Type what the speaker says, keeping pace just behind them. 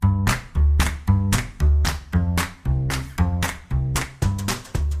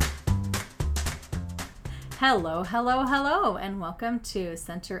Hello, hello, hello, and welcome to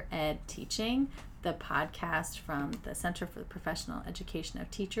Center Ed Teaching, the podcast from the Center for the Professional Education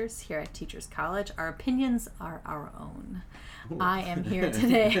of Teachers here at Teachers College. Our opinions are our own. Ooh. I am here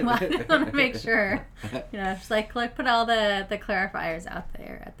today. I want to make sure, just like put all the clarifiers out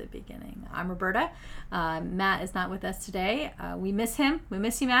there at the beginning. I'm Roberta. Matt is not with us today. We miss him. We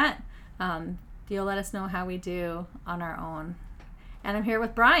miss you, Matt. You'll let us know how we do on our own. And I'm here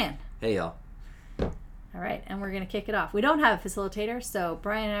with Brian. Hey, y'all. All right, and we're going to kick it off. We don't have a facilitator, so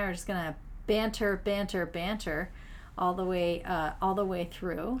Brian and I are just going to banter all the way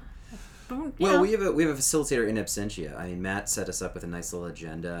through. Well, we have a facilitator in absentia. I mean, Matt set us up with a nice little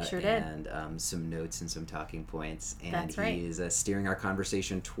agenda and some notes and some talking points, and That's right. He is steering our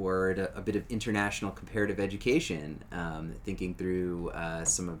conversation toward a bit of international comparative education, thinking through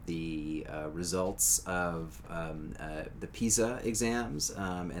some of the results of the PISA exams,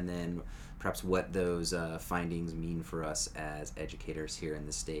 and then perhaps what those findings mean for us as educators here in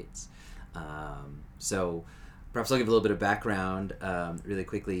the States. So perhaps I'll give a little bit of background really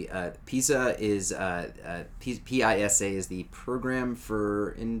quickly. PISA is, PISA is the Program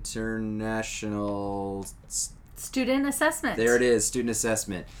for International Student Assessment. There it is, Student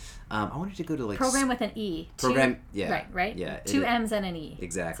Assessment. I wanted to go to program with an E. Program, yeah. Right? Yeah. Two M's and an E.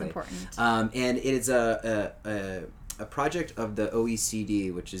 Exactly. It's important. And it is a project of the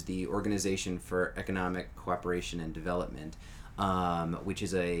OECD, which is the Organization for Economic Cooperation and Development, which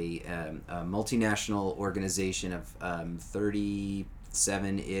is a multinational organization of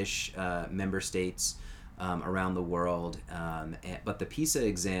 37-ish member states around the world. But the PISA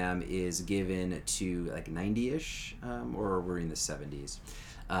exam is given to like 90-ish, or we're in the 70s.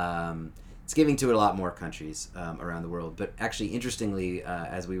 It's giving to a lot more countries around the world. But actually, interestingly,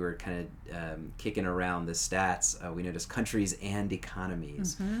 as we were kind of kicking around the stats, we noticed countries and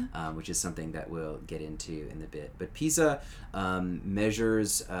economies, which is something that we'll get into in a bit. But PISA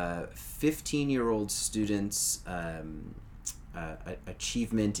measures 15-year-old students'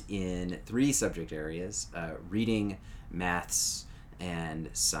 achievement in 3 subject areas, reading, maths, and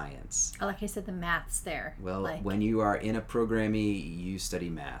science. I like I said, the maths there. Well, when you are in a programmee, you study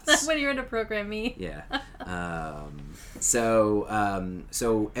maths. When you're in a programmee. Yeah.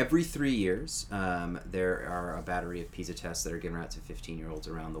 So every 3 years, there are a battery of PISA tests that are given out to 15-year-olds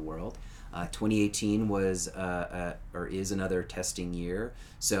around the world. 2018 was or is another testing year,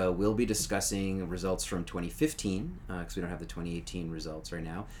 so we'll be discussing results from 2015 because we don't have the 2018 results right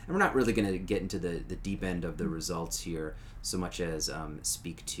now, and we're not really going to get into the deep end of the results here so much as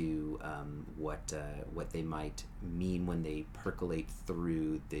speak to what they might mean when they percolate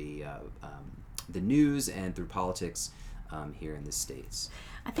through the news and through politics here in the States.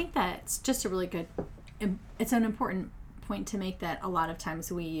 I think that's just a really good. It's an important point to make that a lot of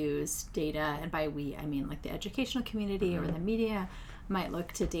times we use data, and by we I mean like the educational community or the media might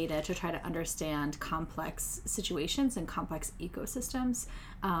look to data to try to understand complex situations and complex ecosystems,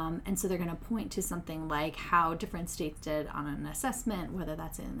 and so they're going to point to something like how different states did on an assessment, whether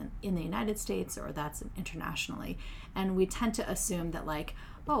that's in the United States or that's internationally, and we tend to assume that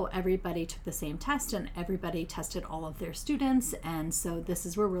everybody took the same test and everybody tested all of their students, and so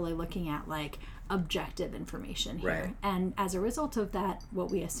we're really looking at objective information here. Right. And as a result of that, what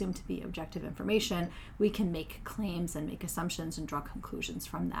we assume to be objective information, we can make claims and make assumptions and draw conclusions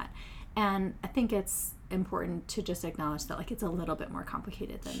from that. And I think it's important to just acknowledge that it's a little bit more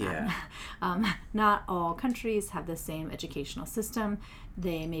complicated than that. Not all countries have the same educational system.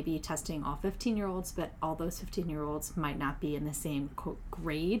 They may be testing all 15-year-olds, but all those 15-year-olds might not be in the same quote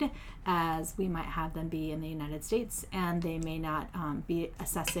grade as we might have them be in the United States, and they may not be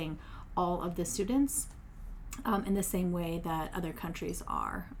assessing all of the students in the same way that other countries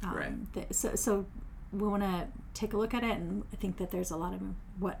are. Right. So we want to take a look at it, and I think that there's a lot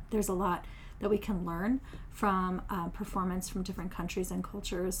that we can learn from performance from different countries and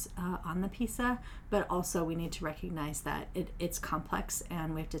cultures on the PISA, but also we need to recognize that it's complex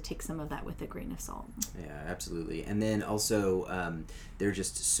and we have to take some of that with a grain of salt. Yeah, absolutely. And then also there are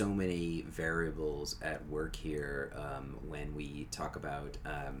just so many variables at work here when we talk about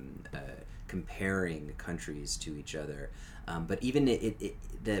comparing countries to each other. But even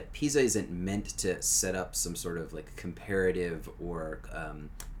the PISA isn't meant to set up some sort of comparative or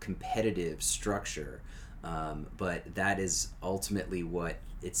competitive structure, but that is ultimately what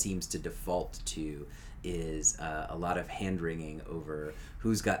it seems to default to, is a lot of hand-wringing over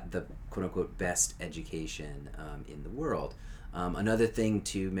who's got the quote-unquote best education in the world. Another thing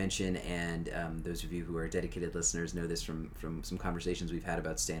to mention, and those of you who are dedicated listeners know this from some conversations we've had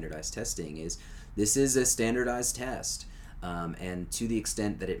about standardized testing, is this is a standardized test. And to the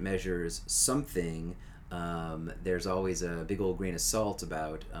extent that it measures something, there's always a big old grain of salt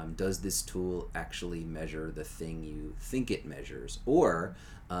about does this tool actually measure the thing you think it measures, or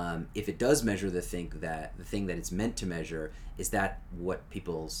if it does measure the thing that it's meant to measure, is that what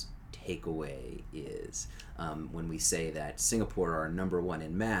people's takeaway is? When we say that Singapore are number one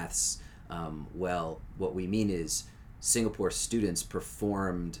in maths, well, what we mean is Singapore students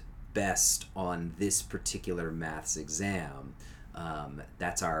performed best on this particular maths exam.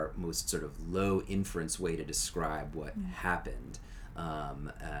 That's our most sort of low inference way to describe what happened.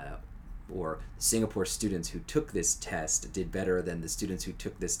 Or Singapore students who took this test did better than the students who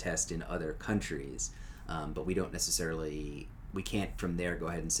took this test in other countries. But we can't from there go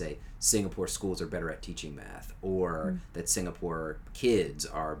ahead and say Singapore schools are better at teaching math, or that Singapore kids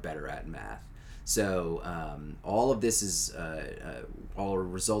are better at math. So all of this is all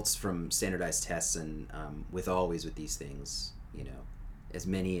results from standardized tests, and with these things, as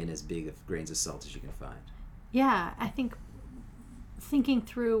many and as big of grains of salt as you can find. Yeah, I think thinking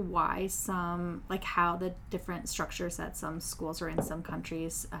through why how the different structures that some schools or in some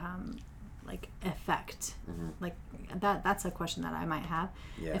countries affect that's a question that I might have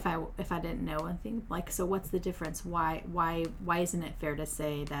if I didn't know anything. So what's the difference? Why isn't it fair to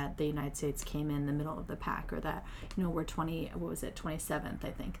say that the United States came in the middle of the pack, or that we're 27th,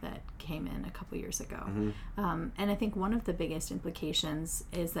 I think, that came in a couple years ago. And I think one of the biggest implications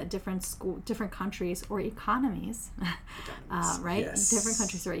is that different countries or economies right, yes. Different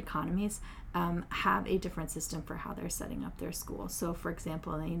countries or economies have a different system for how they're setting up their schools. So, for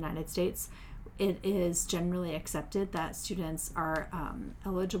example, in the United States, it is generally accepted that students are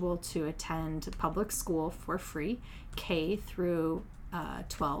eligible to attend public school for free, K through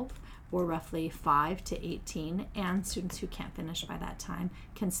 12, or roughly 5 to 18, and students who can't finish by that time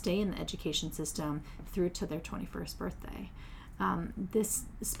can stay in the education system through to their 21st birthday. This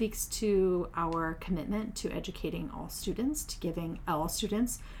speaks to our commitment to educating all students, to giving all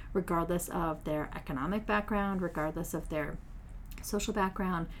students, regardless of their economic background, regardless of their social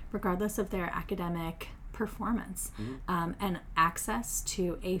background, regardless of their academic performance, and access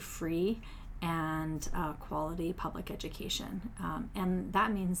to a free and quality public education. And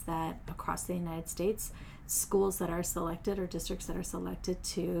that means that across the United States, schools that are selected or districts that are selected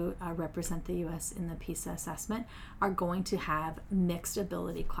to represent the U.S. in the PISA assessment are going to have mixed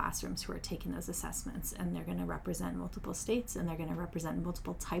ability classrooms who are taking those assessments, and they're going to represent multiple states, and they're going to represent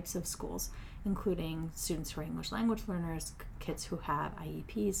multiple types of schools, including students who are English language learners, kids who have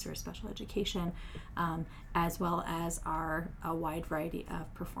IEPs or special education, as well as a wide variety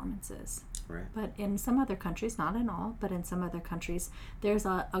of performances. Right. But in some other countries, not in all, but in some other countries, there's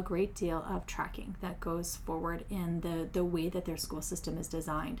a great deal of tracking that goes forward in the way that their school system is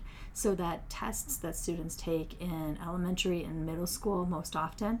designed, so that tests that students take in elementary and middle school most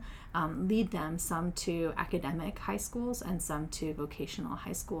often lead them some to academic high schools and some to vocational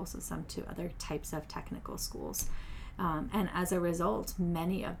high schools and some to other types of technical schools. And as a result,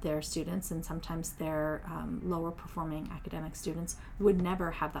 many of their students, and sometimes their lower performing academic students, would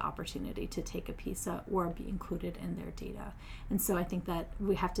never have the opportunity to take a PISA or be included in their data. And so I think that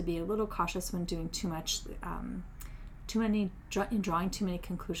we have to be a little cautious when doing drawing too many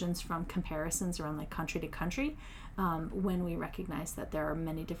conclusions from comparisons around country to country, when we recognize that there are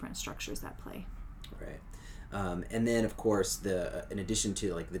many different structures at play. Right. And then, of course, in addition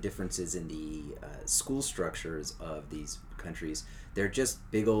to the differences in the school structures of these countries, they're just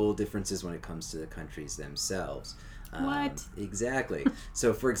big old differences when it comes to the countries themselves. What? Exactly.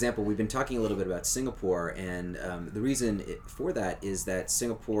 So, for example, we've been talking a little bit about Singapore, and the reason for that is that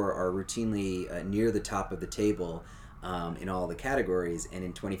Singapore are routinely near the top of the table in all the categories, and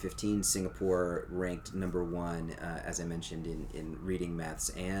in 2015, Singapore ranked number one, as I mentioned, in reading, maths,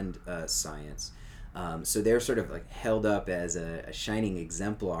 and science. So they're sort of held up as a shining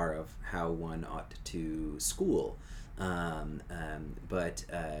exemplar of how one ought to school. But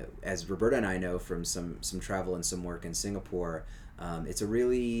as Roberta and I know from some travel and some work in Singapore, it's a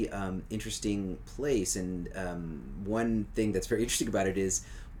really interesting place. And one thing that's very interesting about it is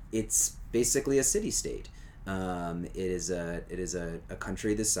it's basically a city-state. It is a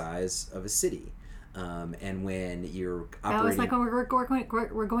country the size of a city. And when you're operating... That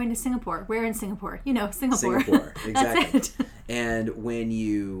was we're going to Singapore. We're in Singapore. Singapore. Singapore, exactly. That's it. And when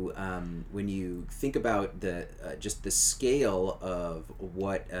you think about just the scale of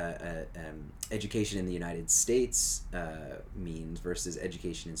what education in the United States means versus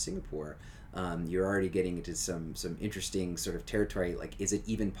education in Singapore, you're already getting into some interesting sort of territory. Is it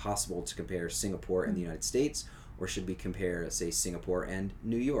even possible to compare Singapore and the United States? Or should we compare, say, Singapore and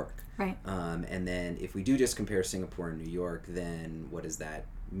New York? Right. And then if we do just compare Singapore and New York, then what does that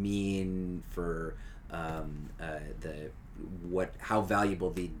mean for how valuable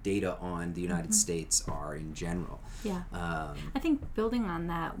the data on the United States are in general. Yeah. I think building on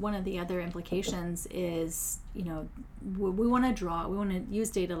that, one of the other implications is, we want to use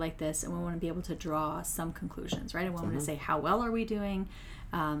data like this, and we want to be able to draw some conclusions, right? And we want to say, how well are we doing?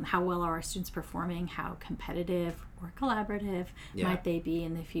 How well are our students performing? How competitive or collaborative might they be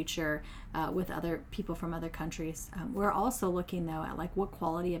in the future with other people from other countries? We're also looking, though, at like what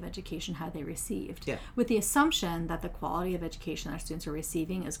quality of education have they received, with the assumption that the quality of education our students are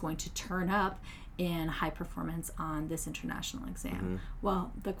receiving is going to turn up in high performance on this international exam.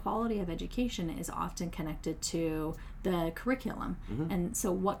 Well, the quality of education is often connected to the curriculum. And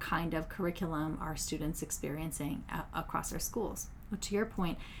so what kind of curriculum are students experiencing across our schools? Well, to your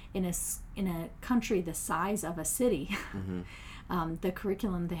point, in a country the size of a city, the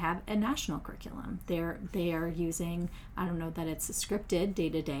curriculum, they have a national curriculum. They are using, I don't know that it's scripted day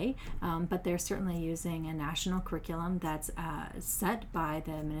to day, but they're certainly using a national curriculum that's set by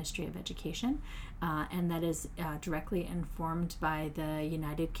the Ministry of Education, and that is directly informed by the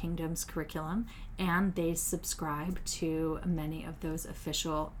United Kingdom's curriculum, and they subscribe to many of those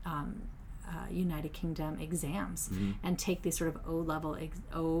official United Kingdom exams and take these sort of O-level,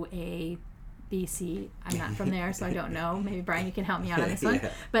 OA, BC. I'm not from there, so I don't know. Maybe Brian, you can help me out on this one.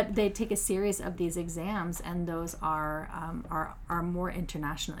 But they take a series of these exams, and those are more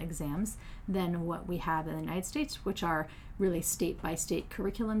international exams than what we have in the United States, which are really state by state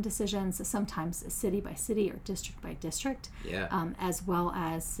curriculum decisions, sometimes city by city or district by district, as well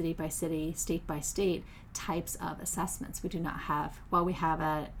as city by city, state by state types of assessments. We do not have, while we have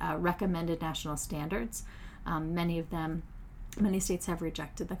a recommended national standards, many states have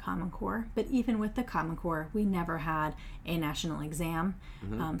rejected the Common Core, but even with the Common Core, we never had a national exam,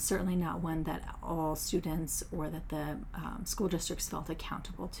 certainly not one that all students or that the school districts felt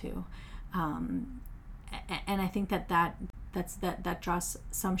accountable to. And I think that draws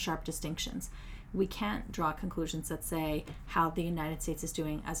some sharp distinctions. We can't draw conclusions that say how the United States is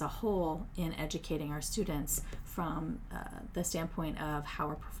doing as a whole in educating our students from the standpoint of how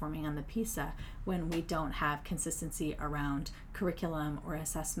we're performing on the PISA when we don't have consistency around curriculum or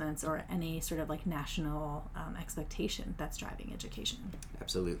assessments or any sort of like national expectation that's driving education.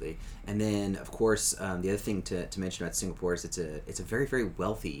 Absolutely. And then, of course, the other thing to mention about Singapore is it's a very, very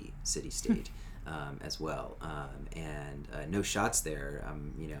wealthy city-state. As well, and no shots there.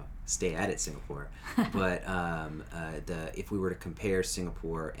 Stay at it, Singapore. But if we were to compare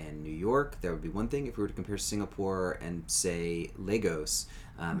Singapore and New York, that would be one thing. If we were to compare Singapore and say Lagos,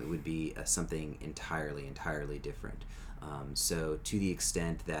 it would be something entirely different. So to the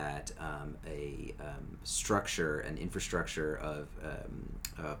extent that a structure, an infrastructure of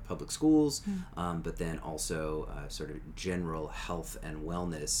public schools, but then also sort of general health and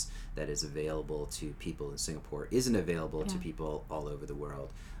wellness that is available to people in Singapore isn't available to people all over the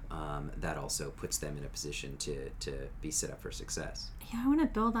world, that also puts them in a position to be set up for success. Yeah, I want to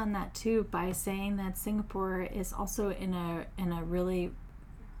build on that too by saying that Singapore is also in a really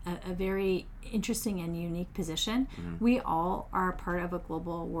a very interesting and unique position. We all are part of a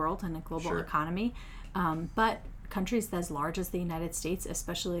global world and a global economy, but countries as large as the United States,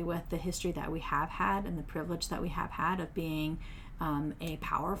 especially with the history that we have had and the privilege that we have had of being a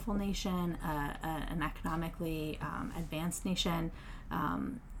powerful nation, an economically advanced nation,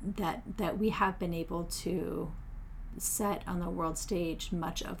 that we have been able to set on the world stage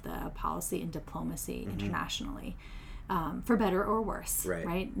much of the policy and diplomacy internationally. For better or worse,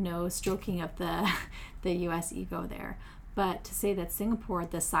 right? No stroking of the U.S. ego there. But to say that Singapore,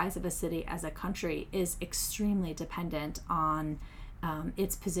 the size of a city as a country, is extremely dependent on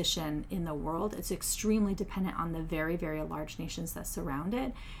its position in the world. It's extremely dependent on the very, very large nations that surround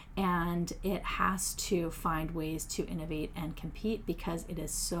it. And it has to find ways to innovate and compete because it is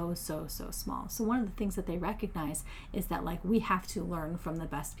so small. So one of the things that they recognize is that we have to learn from the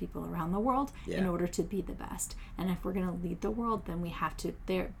best people around the world in order to be the best. And if we're going to lead the world, then we have to,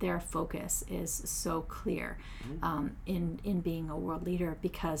 their focus is so clear in being a world leader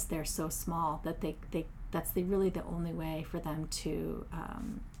because they're so small that that's really the only way for them to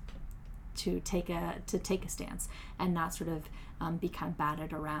take a stance and not sort of become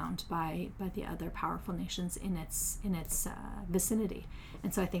battered around by the other powerful nations in its vicinity.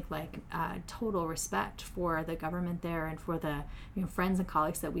 And so I think total respect for the government there and for the friends and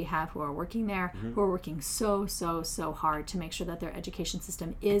colleagues that we have who are working there, who are working so hard to make sure that their education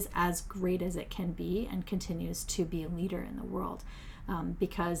system is as great as it can be and continues to be a leader in the world.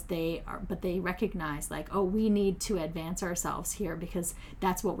 Because they recognize we need to advance ourselves here because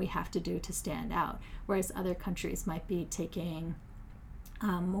that's what we have to do to stand out. Whereas other countries might be taking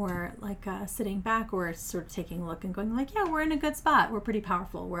more like sitting back or sort of taking a look and going like, yeah, we're in a good spot. We're pretty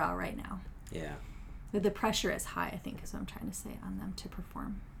powerful. We're all right now. Yeah. The pressure is high, I think, is what I'm trying to say, on them to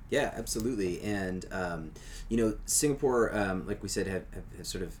perform. Yeah, absolutely. And, Singapore, like we said, have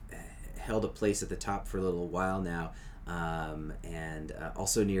sort of held a place at the top for a little while now. And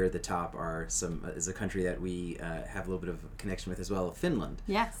also near the top is a country that we have a little bit of connection with as well, Finland.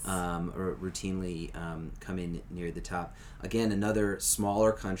 Yes. Or routinely come in near the top. Again, another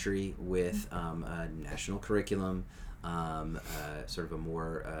smaller country with a national curriculum, sort of a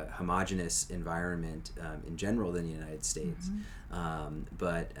more homogenous environment in general than the United States.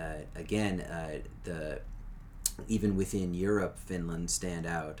 But again, even within Europe, Finland stand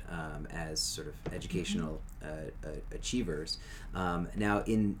out as sort of educational achievers. Now,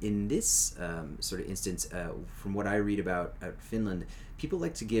 in this sort of instance, from what I read about Finland, people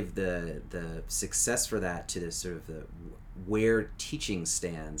like to give the success for that to the sort of where teaching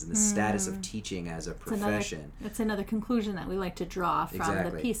stands and the status of teaching as a profession. It's another conclusion that we like to draw from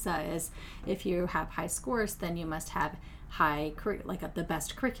Exactly. the PISA is if you have high scores, then you must have the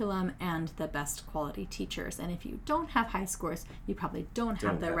best curriculum and the best quality teachers. And if you don't have high scores, you probably don't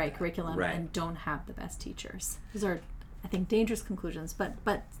have the right curriculum and don't have the best teachers. Those are, I think, dangerous conclusions,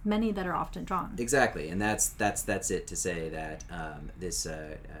 but many that are often drawn. Exactly, and that's it to say that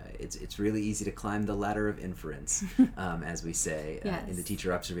it's really easy to climb the ladder of inference, as we say in the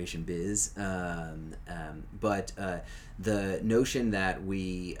teacher observation biz. But the notion that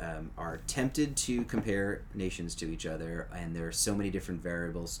we are tempted to compare nations to each other, and there are so many different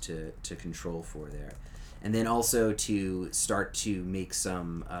variables to control for there. And then also to start to make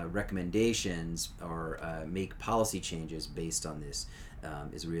some recommendations or make policy changes based on this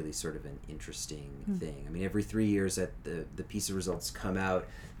is really sort of an interesting thing. I mean, every 3 years that the PISA results come out,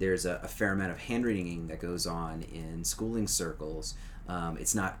 there's a fair amount of hand-wringing that goes on in schooling circles.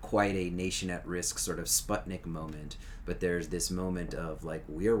 It's not quite a nation at risk sort of Sputnik moment, but there's this moment of like,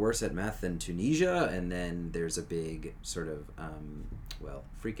 we are worse at math than Tunisia, and then there's a big sort of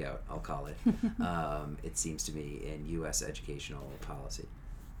freak out, I'll call it, it seems to me, in U.S. educational policy.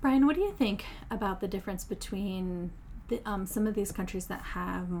 Brian, what do you think about the difference between some of these countries that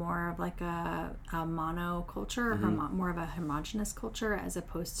have more of like a monoculture, or more of a homogenous culture, as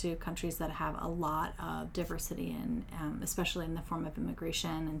opposed to countries that have a lot of diversity, in, especially in the form of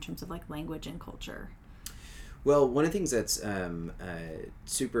immigration, in terms of like language and culture? Well, one of the things that's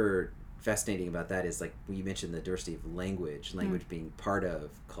super fascinating about that is, like, you mentioned the diversity of language being part of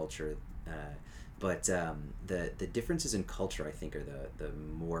culture, but the differences in culture, I think, are the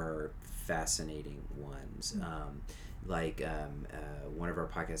more fascinating ones. One of our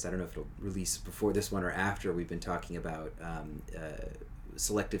podcasts, I don't know if it'll release before this one or after, we've been talking about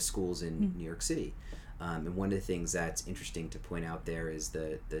selective schools in New York City. And one of the things that's interesting to point out there is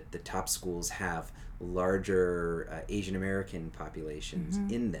the top schools have larger Asian American populations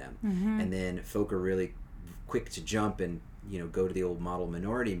in them. And then folk are really quick to jump and go to the old model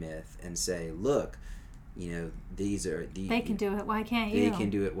minority myth and say, look, these are they can do it, why can't you? They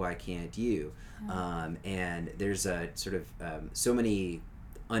can do it, why can't you? And there's a sort of so many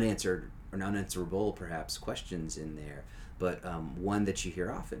unanswered or unanswerable perhaps questions in there. But one that you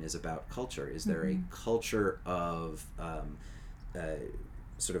hear often is about culture. Is there a culture of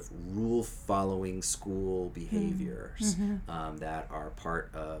sort of rule-following school behaviors that are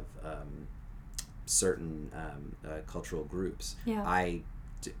part of certain cultural groups? Yeah.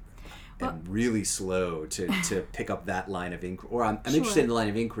 I'm really slow to pick up that line of inquiry, or I'm interested in the line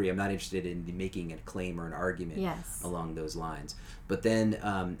of inquiry. I'm not interested in making a claim or an argument along those lines. But then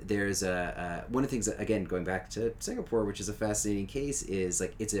there's one of the things that, again, going back to Singapore, which is a fascinating case, is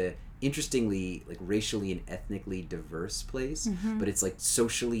like it's a interestingly like racially and ethnically diverse place, but it's like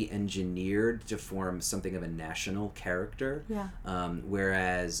socially engineered to form something of a national character. Yeah.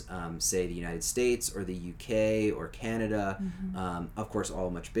 Whereas say the United States or the UK or Canada, of course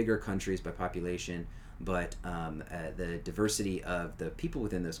all much bigger countries by population, but the diversity of the people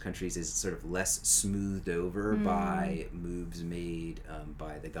within those countries is sort of less smoothed over by moves made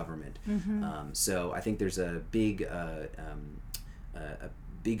by the government. So I think there's a big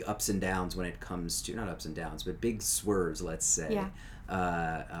ups and downs when it comes to, not ups and downs, but big swerves, let's say,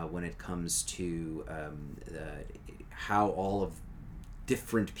 when it comes to how all of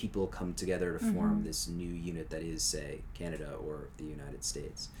different people come together to form this new unit that is, say, Canada or the United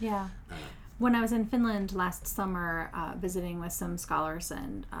States. Yeah. When I was in Finland last summer, visiting with some scholars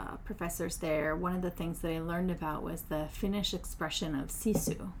and professors there, one of the things that I learned about was the Finnish expression of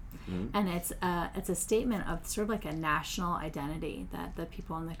sisu, and it's a statement of sort of like a national identity that the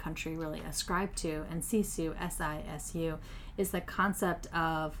people in the country really ascribe to. And Sisu, S-I-S-U, is the concept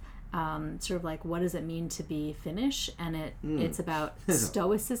of sort of like, what does it mean to be Finnish? And it's about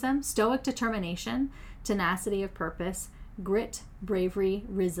stoicism, stoic determination, tenacity of purpose, grit, bravery,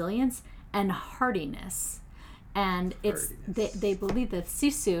 resilience, and hardiness. And they believe that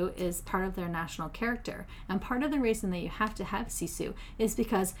sisu is part of their national character. And part of the reason that you have to have sisu is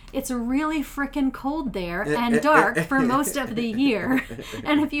because it's really freaking cold there and dark for most of the year.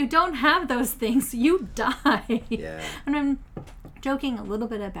 And if you don't have those things, you die. Yeah. And I'm joking a little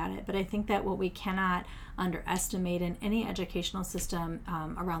bit about it, but I think that what we cannot underestimate in any educational system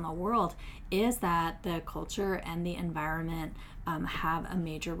around the world is that the culture and the environment have a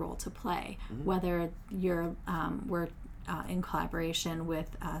major role to play. Whether we're in collaboration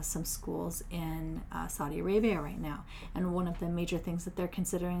with some schools in Saudi Arabia right now, and one of the major things that they're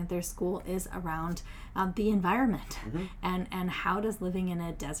considering at their school is around the environment, and how does living in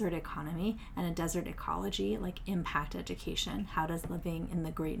a desert economy and a desert ecology like impact education? How does living in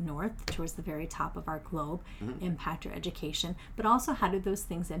the Great North, towards the very top of our globe, impact your education? But also, how do those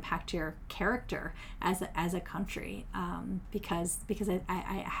things impact your character as a country? Because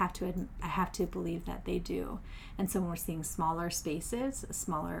I have to believe that they do. And so when we're seeing smaller spaces,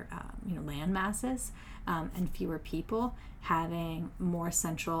 smaller land masses, and fewer people, having more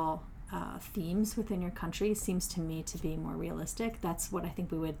central themes within your country seems to me to be more realistic. That's what I think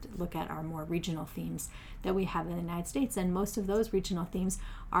we would look at, are more regional themes that we have in the United States. And most of those regional themes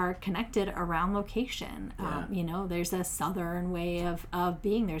are connected around location. There's a southern way of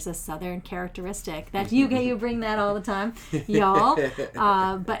being. There's a southern characteristic that you bring that all the time, y'all.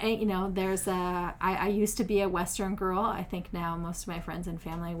 But there's I used to be a Western girl. I think now most of my friends and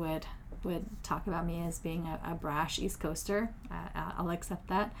family would talk about me as being a brash East Coaster. I'll accept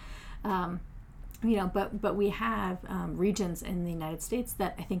that. But we have regions in the United States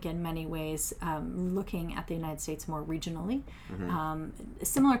that I think in many ways, looking at the United States more regionally,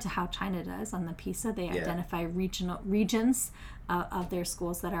 similar to how China does on the PISA, they identify regions of their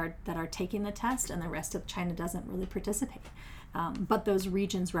schools that are taking the test, and the rest of China doesn't really participate. But those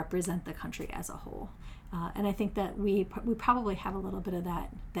regions represent the country as a whole. And I think that we probably have a little bit of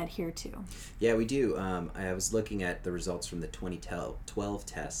that here too. Yeah, we do. I was looking at the results from the 2012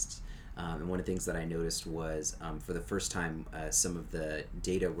 tests. And one of the things that I noticed was, for the first time, some of the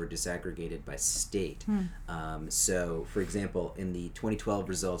data were disaggregated by state. So, for example, in the 2012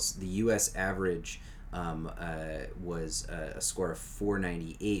 results, the U.S. average was a score of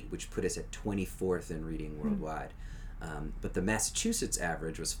 498, which put us at 24th in reading worldwide. But the Massachusetts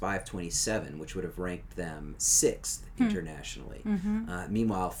average was 527, which would have ranked them 6th internationally.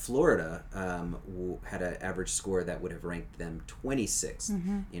 Meanwhile, Florida had an average score that would have ranked them 26th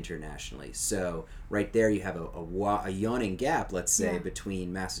internationally. So right there you have a yawning gap, let's say,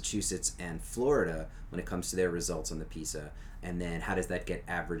 between Massachusetts and Florida when it comes to their results on the PISA. And then how does that get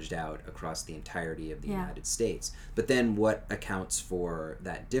averaged out across the entirety of the United States? But then what accounts for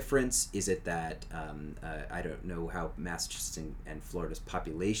that difference? Is it that, I don't know how Massachusetts and Florida's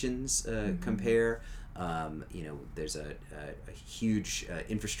populations compare. There's a huge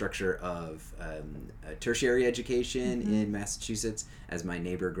infrastructure of tertiary education in Massachusetts. As my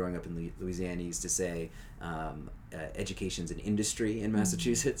neighbor growing up in Louisiana used to say, education's an industry in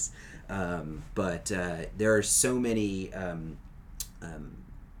Massachusetts. But there are so many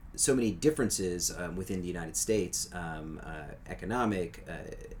differences within the United States, economic,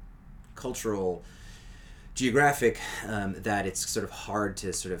 cultural, geographic, that it's sort of hard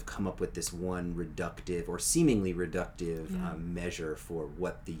to sort of come up with this one reductive or seemingly reductive measure for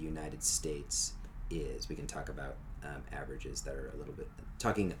what the United States is. We can talk about averages that are a little bit,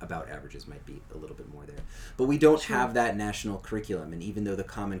 talking about averages might be a little bit more there, but we don't have that national curriculum. And even though the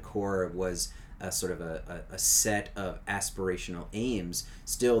Common Core was a sort of a set of aspirational aims,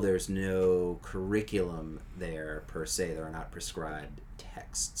 still there's no curriculum there per se. There are not prescribed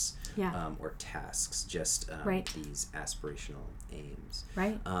texts or tasks, just these aspirational aims.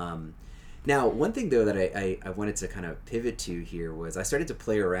 Right. Now, one thing, though, that I wanted to kind of pivot to here was I started to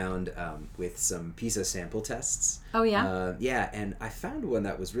play around with some PISA sample tests. Oh, yeah? And I found one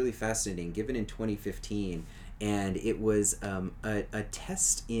that was really fascinating, given in 2015, and it was a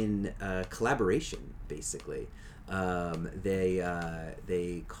test in collaboration, basically.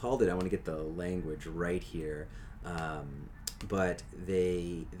 They called it, I want to get the language right here, but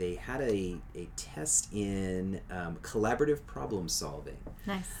they had a test in collaborative problem solving.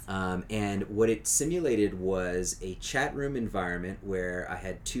 Nice. And what it simulated was a chat room environment where I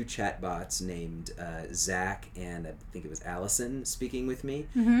had two chat bots named Zach and I think it was Allison speaking with me.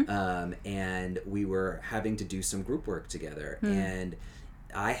 And we were having to do some group work together. And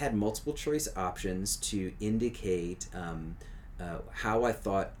I had multiple choice options to indicate how I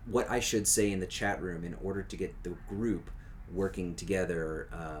thought, what I should say in the chat room in order to get the group working together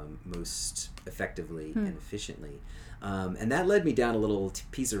most effectively and efficiently. And that led me down a little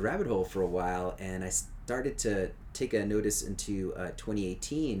piece of rabbit hole for a while, and I started to take a notice into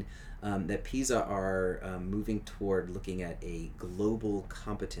 2018 that PISA are moving toward looking at a global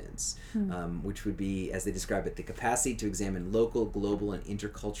competence, which would be, as they describe it, the capacity to examine local, global, and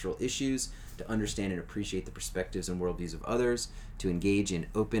intercultural issues, to understand and appreciate the perspectives and worldviews of others, to engage in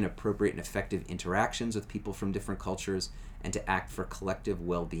open, appropriate, and effective interactions with people from different cultures, and to act for collective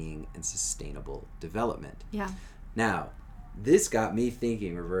well-being and sustainable development. Yeah. Now, this got me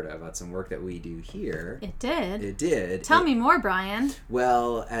thinking, Roberta, about some work that we do here. It did. It did. Tell me more, Brian.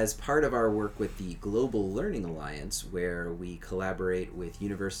 Well, as part of our work with the Global Learning Alliance, where we collaborate with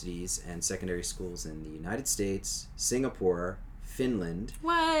universities and secondary schools in the United States, Singapore, Finland.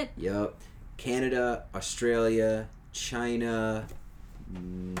 What? Yep. Canada, Australia, China.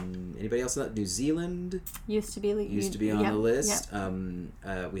 Anybody else? Not New Zealand. Used to be on the list.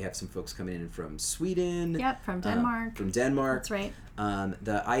 Yep. We have some folks coming in from Sweden. Yep, from Denmark. That's right.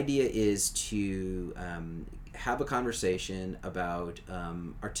 The idea is to have a conversation about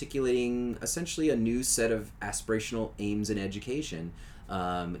articulating essentially a new set of aspirational aims in education,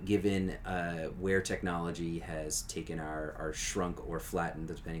 given where technology has taken our shrunk or flattened,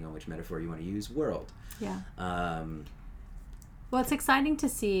 depending on which metaphor you want to use, world. Yeah. Well, it's exciting to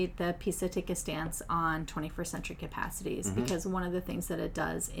see the PISA take a stance on 21st century capacities, because one of the things that it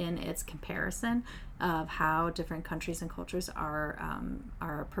does in its comparison of how different countries and cultures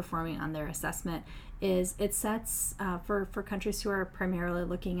are performing on their assessment is it sets for countries who are primarily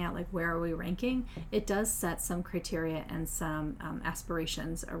looking at like where are we ranking, it does set some criteria and some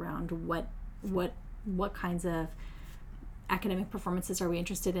aspirations around what kinds of academic performances are we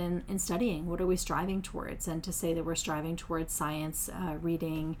interested in studying? What are we striving towards? And to say that we're striving towards science,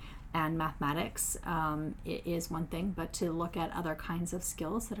 reading, and mathematics is one thing, but to look at other kinds of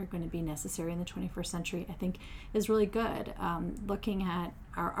skills that are going to be necessary in the 21st century, I think, is really good. Looking at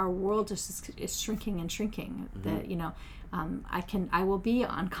our world is shrinking and shrinking. I will be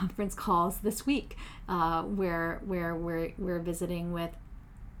on conference calls this week where we're visiting with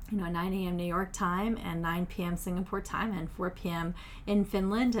 9 a.m. New York time and 9 p.m. Singapore time and 4 p.m. in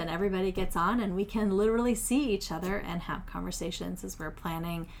Finland, and everybody gets on and we can literally see each other and have conversations as we're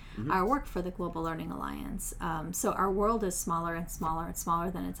planning our work for the Global Learning Alliance. So our world is smaller and smaller and smaller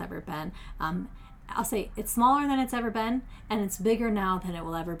than it's ever been. I'll say it's smaller than it's ever been, and it's bigger now than it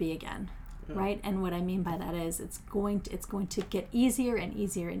will ever be again. Right? And what I mean by that is it's going to get easier and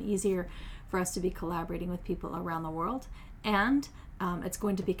easier and easier for us to be collaborating with people around the world, and it's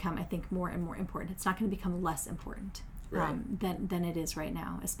going to become, I think, more and more important. It's not going to become less important than it is right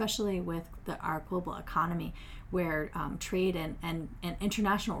now, especially with our global economy, where trade and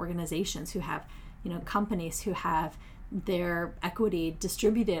international organizations who have, companies who have their equity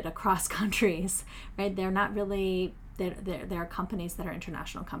distributed across countries, right? They're not really. There are companies that are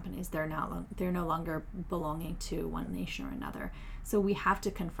international companies. They're no longer belonging to one nation or another. So we have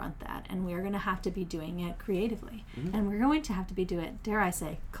to confront that, and we are going to have to be doing it creatively, and we're going to have to be doing it, dare I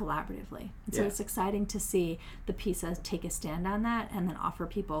say, collaboratively. And so it's exciting to see the PISA take a stand on that, and then offer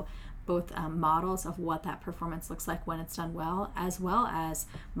people both models of what that performance looks like when it's done well as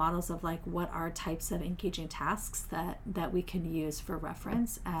models of like what are types of engaging tasks that we can use for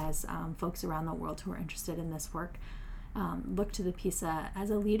reference as folks around the world who are interested in this work look to the PISA as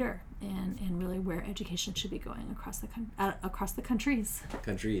a leader in really where education should be going across the countries.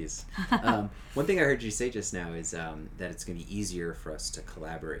 One thing I heard you say just now is that it's going to be easier for us to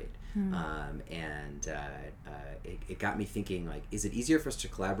collaborate. It got me thinking, like, is it easier for us to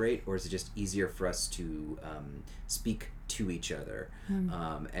collaborate, or is it just easier for us to speak to each other?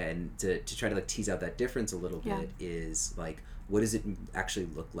 And to try to like tease out that difference a little bit is like, what does it actually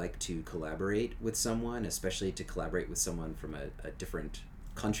look like to collaborate with someone, especially to collaborate with someone from a different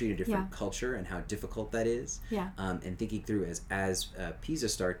country, a different culture, and how difficult that is. And thinking through as PISA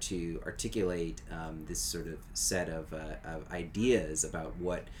start to articulate this sort of set of ideas about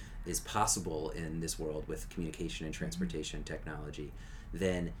what is possible in this world with communication and transportation technology,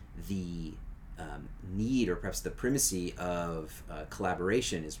 then the need, or perhaps the primacy of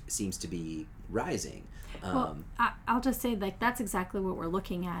collaboration seems to be rising. Well, I'll just say, like, that's exactly what we're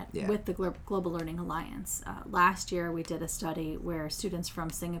looking at with the Global Learning Alliance. Last year, we did a study where students from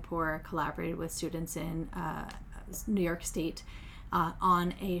Singapore collaborated with students in New York State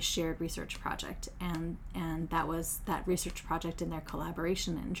on a shared research project, and that research project and their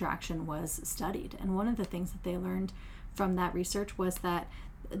collaboration and interaction was studied. And one of the things that they learned from that research was that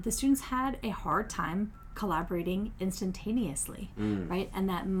the students had a hard time collaborating instantaneously, right? And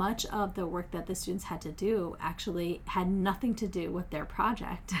that much of the work that the students had to do actually had nothing to do with their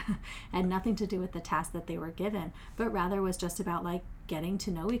project, had nothing to do with the task that they were given, but rather was just about like getting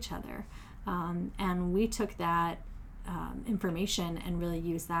to know each other. And we took that information and really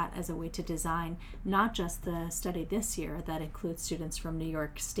used that as a way to design not just the study this year that includes students from New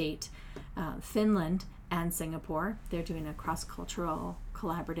York State, Finland, and Singapore. They're doing a cross-cultural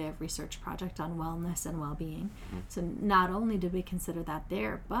collaborative research project on wellness and well-being. So not only did we consider that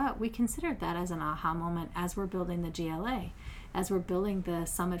there, but we considered that as an aha moment as we're building the GLA. As we're building the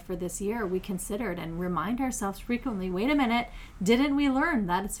summit for this year, we considered and remind ourselves frequently, wait a minute, didn't we learn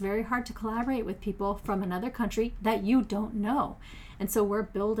that it's very hard to collaborate with people from another country that you don't know? And so we're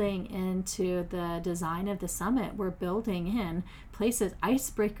building into the design of the summit, we're building in places,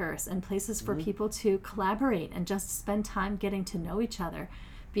 icebreakers, and places for people to collaborate and just spend time getting to know each other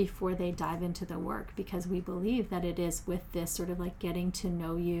before they dive into the work, because we believe that it is with this sort of like getting to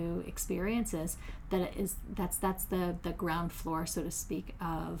know you experiences that's the ground floor, so to speak,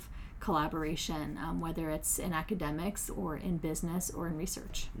 of collaboration, whether it's in academics or in business or in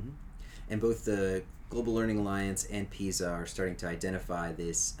research. And both the Global Learning Alliance and PISA are starting to identify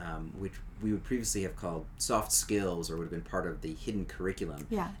this, which we would previously have called soft skills, or would have been part of the hidden curriculum,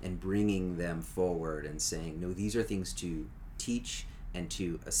 and bringing them forward and saying, no, these are things to teach and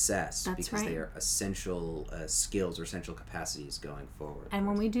to assess, because they are essential skills or essential capacities going forward. And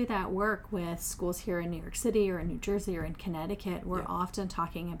when we do that work with schools here in New York City or in New Jersey or in Connecticut, we're often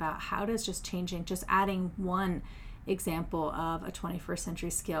talking about how does just adding one example of a 21st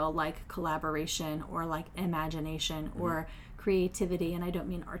century skill like collaboration or like imagination or creativity, and I don't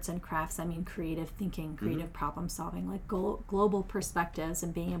mean arts and crafts, I mean creative thinking, creative problem solving, like global perspectives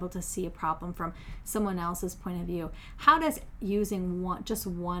and being able to see a problem from someone else's point of view. How does using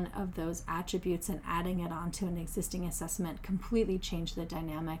one of those attributes and adding it onto an existing assessment completely change the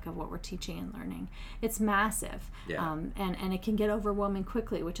dynamic of what we're teaching and learning? It's massive, and it can get overwhelming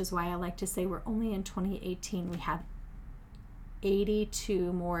quickly, which is why I like to say we're only in 2018. We have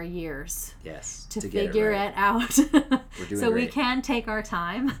 82 more years to figure it out. So we can take our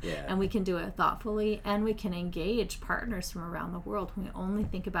time and we can do it thoughtfully, and we can engage partners from around the world. We only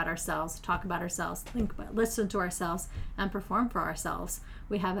think about ourselves, talk about ourselves, listen to ourselves, and perform for ourselves.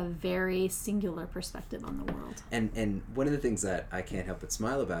 We have a very singular perspective on the world. And one of the things that I can't help but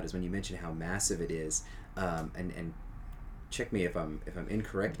smile about is when you mention how massive it is, and check me if I'm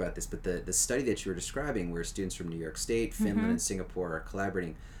incorrect about this, but the study that you were describing, where students from New York State, Finland, and Singapore are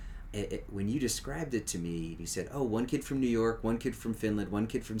collaborating, when you described it to me, you said, oh, one kid from New York, one kid from Finland, one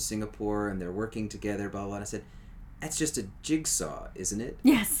kid from Singapore, and they're working together, blah, blah, blah. And I said, that's just a jigsaw, isn't it?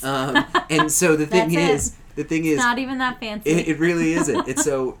 Yes. And so the thing is, it's not even that fancy. It really isn't. It's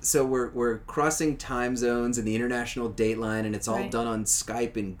so we're crossing time zones and the international date line, and it's all done on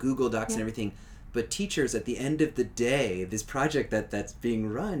Skype and Google Docs and everything. But teachers, at the end of the day, this project that's being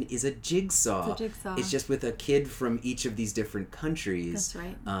run is a jigsaw. It's just with a kid from each of these different countries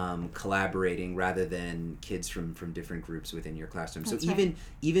collaborating, rather than kids from different groups within your classroom. So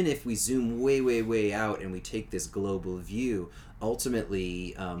even if we zoom way, way, way out and we take this global view,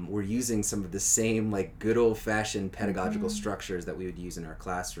 ultimately we're using some of the same like good old-fashioned pedagogical structures that we would use in our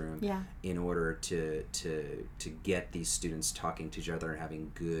classroom in order to get these students talking to each other and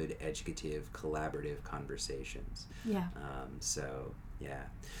having good educative collaborative conversations.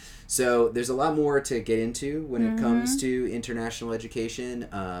 So there's a lot more to get into when it comes to international education.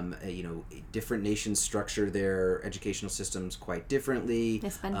 Different nations structure their educational systems quite differently. They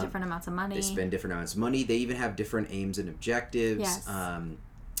spend different amounts of money. They even have different aims and objectives. Yes.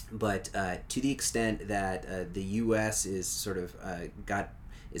 But to the extent that the U.S. is sort of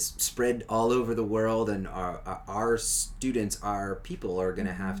is spread all over the world, and our students, our people, are going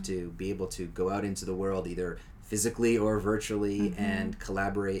to have to be able to go out into the world either physically or virtually and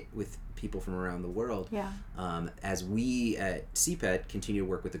collaborate with people from around the world. As we at CPET continue to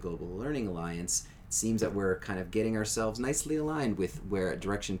work with the Global Learning Alliance, it seems that we're kind of getting ourselves nicely aligned with where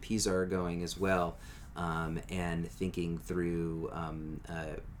direction PISA are going as well, and thinking through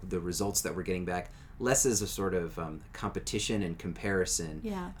the results that we're getting back. less as a sort of competition and comparison,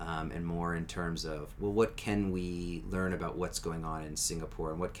 and more in terms of, well, what can we learn about what's going on in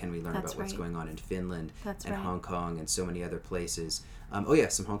Singapore, and what can we learn about what's going on in Finland and Hong Kong and so many other places.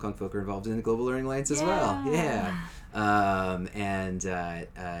 Some Hong Kong folk are involved in the Global Learning Alliance as well. And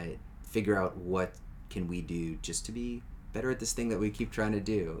figure out what can we do just to be better at this thing that we keep trying to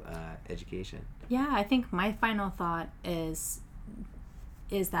do, education. Yeah, I think my final thought is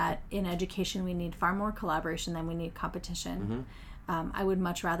that in education we need far more collaboration than we need competition. I would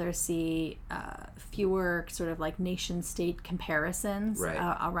much rather see fewer sort of like nation-state comparisons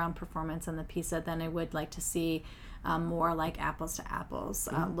around performance on the PISA than I would like to see more like apples to apples,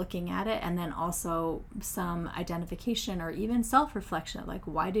 looking at it, and then also some identification or even self-reflection of like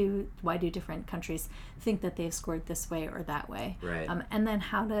why do different countries think that they've scored this way or that way, and then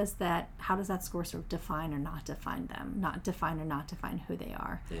how does that score sort of define or not define them, not define who they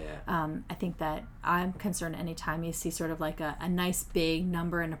are. I think that I'm concerned anytime you see sort of like a nice big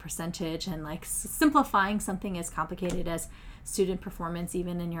number and a percentage, and like simplifying something as complicated as student performance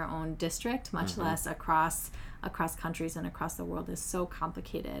even in your own district, much less across countries and across the world, is so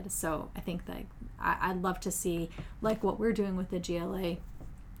complicated. So I think that I'd love to see, like what we're doing with the GLA,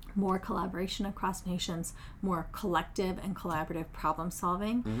 more collaboration across nations, more collective and collaborative problem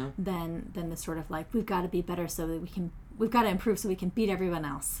solving than the sort of like we've got to be better so that we've got to improve so we can beat everyone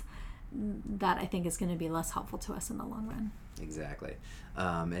else. That I think is going to be less helpful to us in the long run. Exactly.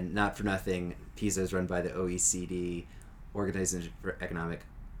 And not for nothing, PISA is run by the OECD, Organization for Economic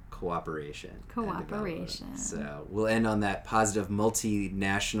Cooperation. So we'll end on that positive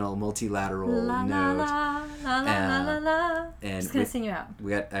multinational, multilateral note. And just gonna sing you out.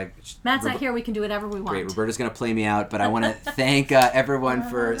 We got Matt's not here. We can do whatever we want. Great. Roberta's gonna play me out, but I want to thank everyone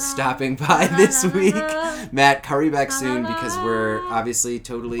for stopping by this week. Matt, hurry back soon because we're obviously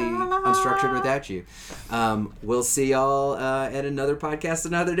totally unstructured without you. We'll see y'all at another podcast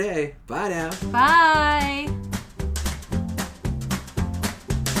another day. Bye now. Bye.